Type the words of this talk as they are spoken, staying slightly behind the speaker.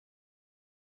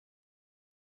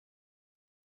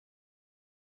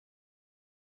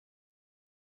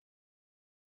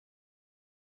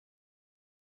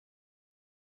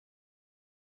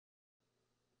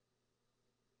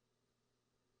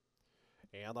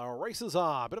And the race is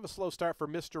on. Bit of a slow start for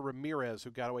Mr. Ramirez,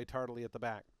 who got away tardily at the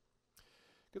back.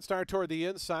 Good start toward the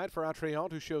inside for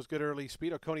Atreant, who shows good early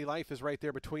speed. Oconee Life is right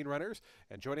there between runners.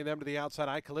 And joining them to the outside,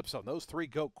 I Calypso. And those three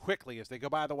go quickly as they go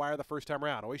by the wire the first time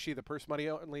around. Oishi, the purse money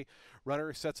only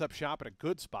runner, sets up shop at a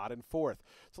good spot in fourth.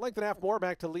 It's a length and a half more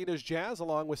back to Lena's Jazz,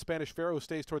 along with Spanish Pharaoh, who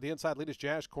stays toward the inside. Lena's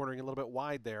Jazz cornering a little bit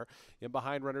wide there. In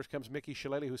behind runners comes Mickey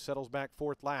Shillelagh, who settles back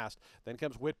fourth last. Then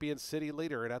comes Whitby and City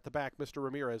Leader. And at the back, Mr.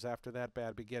 Ramirez after that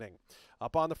bad beginning.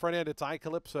 Up on the front end, it's I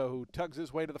Calypso, who tugs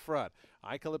his way to the front.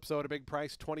 I Calypso at a big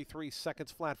price, 23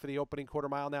 seconds flat for the opening quarter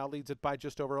mile, now leads it by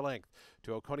just over a length.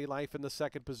 To Oconee Life in the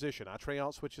second position.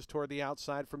 Atreant switches toward the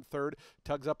outside from third,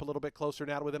 tugs up a little bit closer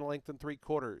now to within a length and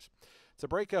 3/4. It's a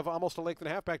break of almost a length and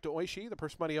a half back to Oishi. The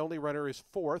purse money only runner is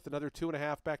fourth, another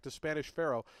 2.5 back to Spanish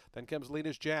Pharaoh. Then comes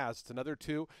Lena's Jazz. It's another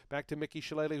 2 back to Mickey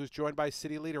Shillelagh, who's joined by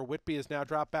City Leader. Whitby is now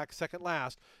dropped back second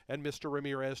last, and Mr.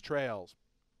 Ramirez trails.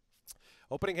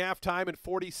 Opening half time in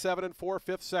 47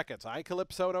 4/5 seconds. I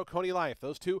Calypso and Oconee Life.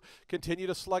 Those two continue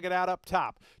to slug it out up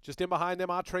top. Just in behind them,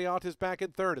 Atreant is back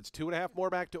in third. It's 2.5 more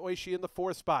back to Oishi in the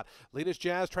fourth spot. Lena's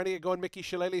Jazz trying to get going. Mickey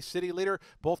Shillelagh, City Leader,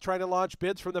 both trying to launch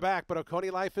bids from the back, but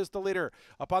Oconee Life is the leader.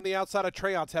 Up on the outside,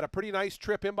 Atreant's had a pretty nice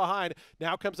trip in behind.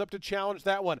 Now comes up to challenge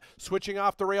that one. Switching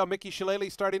off the rail, Mickey Shillelagh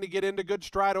starting to get into good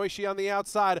stride. Oishi on the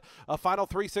outside. A final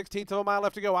 3/16 of a mile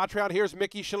left to go. Atreant, here's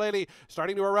Mickey Shillelagh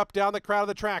starting to erupt down the crowd of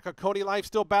the track. Oconee Life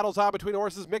still battles on between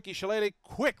horses. Mickey Shillelagh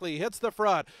quickly hits the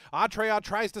front. Atreant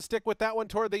tries to stick with that one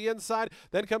toward the inside.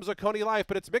 Then comes Oconee Life,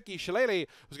 but it's Mickey Shillelagh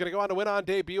who's going to go on to win on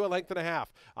debut, a length and a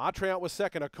half. Atreant was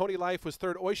second. Oconee Life was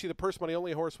third. Oishi, the purse money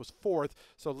only horse, was fourth.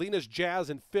 So Lena's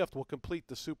Jazz in fifth will complete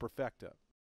the superfecta.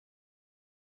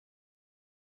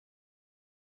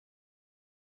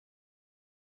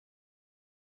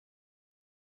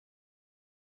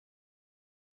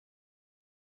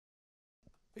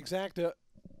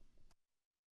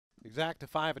 Exacta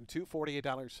 5 and 2,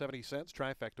 $48.70.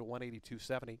 Trifecta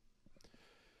 $182.70.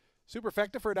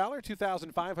 Superfecta for $1,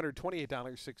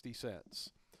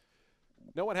 $2,528.60.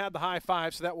 No one had the high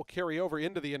five, so that will carry over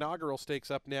into the inaugural stakes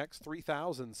up next.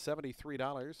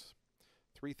 $3,073.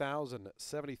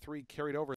 $3,073 carried over.